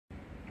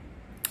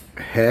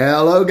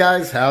Hello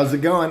guys, how's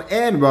it going?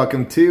 And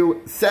welcome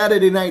to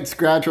Saturday Night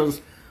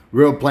Scratchers.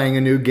 We're playing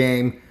a new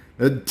game,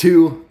 the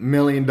 $2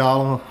 million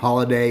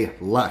Holiday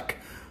Luck.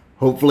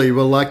 Hopefully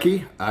we're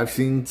lucky. I've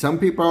seen some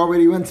people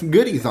already win some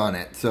goodies on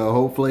it, so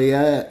hopefully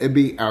it'll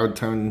be our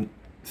turn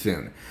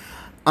soon.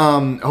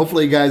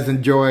 Hopefully you guys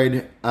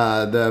enjoyed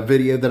the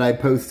video that I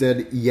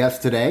posted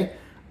yesterday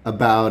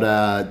about,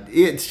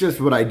 it's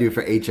just what I do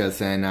for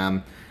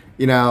HSN.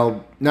 You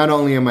know, not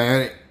only am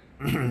I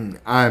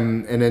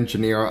I'm an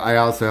engineer, I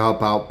also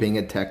help out being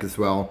a tech as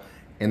well,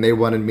 and they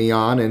wanted me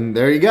on, and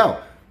there you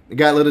go. I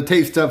got a little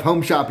taste of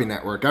Home Shopping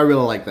Network. I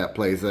really like that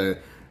place.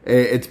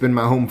 It's been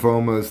my home for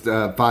almost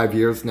 5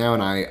 years now,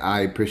 and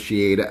I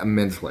appreciate it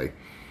immensely.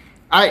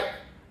 Alright,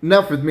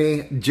 enough with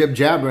me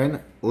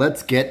jib-jabbering.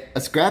 Let's get a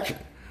scratching.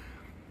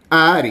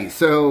 Alrighty,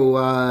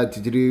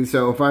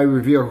 so if I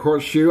review a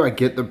horseshoe, I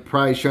get the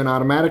prize shown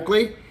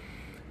automatically,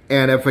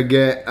 and if I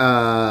get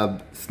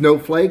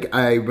snowflake,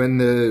 I win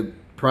the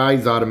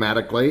prize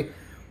automatically.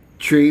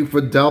 Tree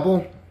for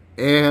double,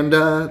 and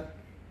I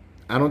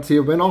don't see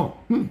a win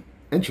all.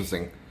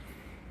 Interesting.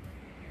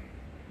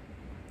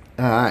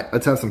 Alright,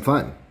 let's have some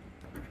fun.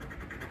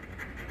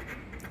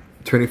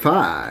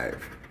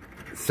 25,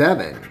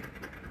 7,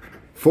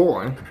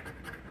 4,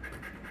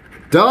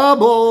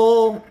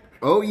 double!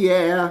 Oh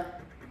yeah!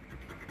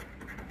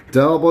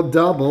 Double,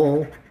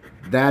 double.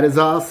 That is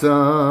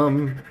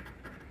awesome.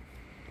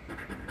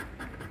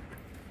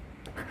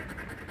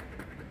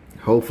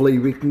 Hopefully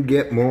we can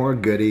get more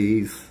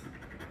goodies.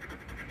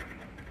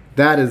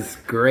 That is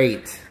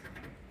great.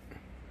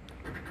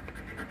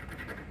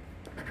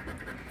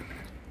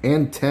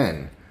 And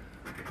 10.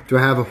 Do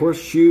I have a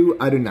horseshoe?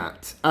 I do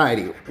not.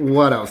 Alrighty,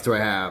 what else do I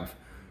have?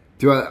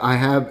 Do I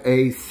have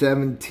a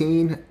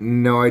 17?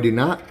 No, I do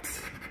not.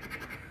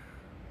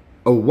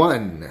 A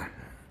 1.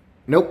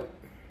 Nope.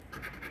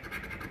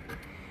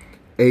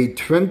 A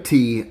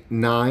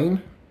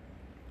 29.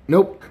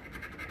 Nope.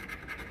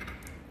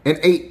 An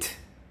 8.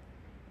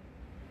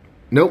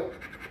 Nope.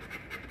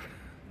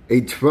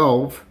 A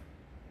 12.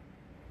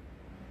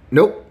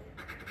 Nope.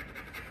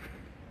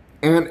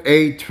 And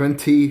a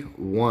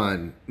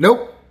 21.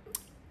 Nope.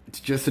 It's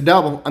just a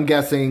double. I'm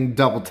guessing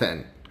double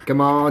 10.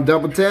 Come on,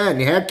 double 10.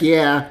 Heck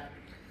yeah.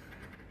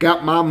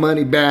 Got my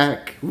money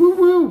back. Woo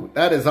woo.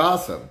 That is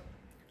awesome.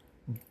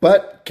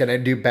 But can I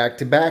do back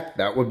to back?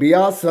 That would be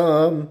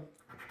awesome.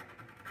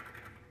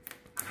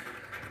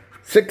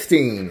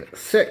 16,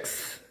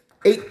 6,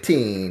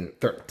 18,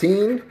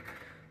 13,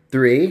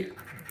 3,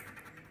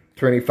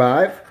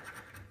 25,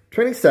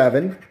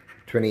 27,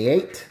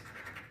 28,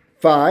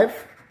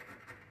 5,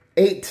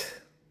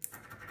 8,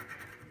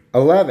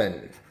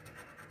 11,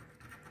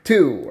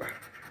 2,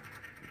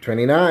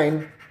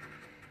 29,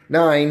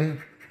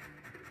 9,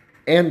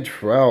 and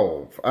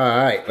 12.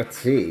 Alright, let's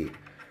see.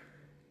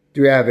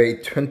 Do we have a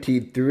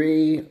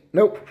 23?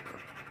 Nope.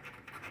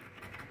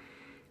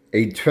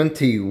 A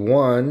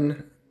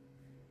 21?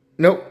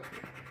 Nope.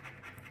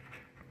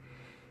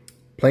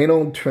 Plain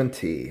old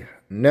 20.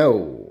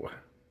 No.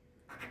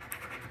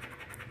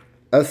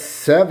 A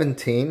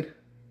 17.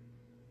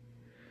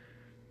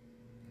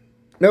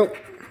 Nope.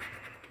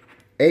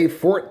 A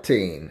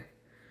 14.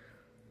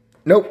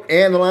 Nope.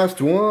 And the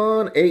last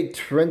one, a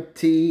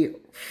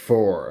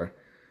 24.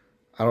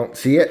 I don't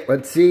see it.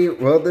 Let's see.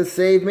 Will this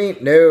save me?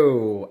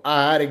 No.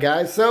 Alrighty,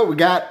 guys. So we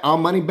got our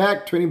money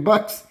back, 20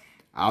 bucks.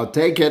 I'll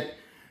take it.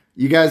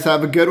 You guys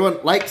have a good one.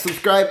 Like,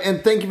 subscribe,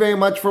 and thank you very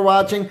much for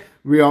watching.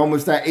 We're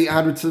almost at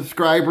 800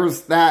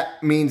 subscribers.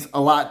 That means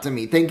a lot to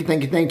me. Thank you,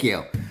 thank you, thank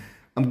you.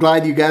 I'm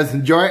glad you guys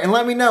enjoy it, and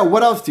let me know,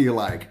 what else do you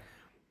like?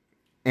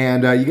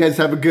 And you guys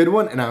have a good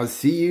one, and I'll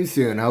see you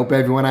soon. I hope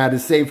everyone had a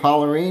safe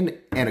Halloween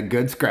and a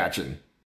good scratching.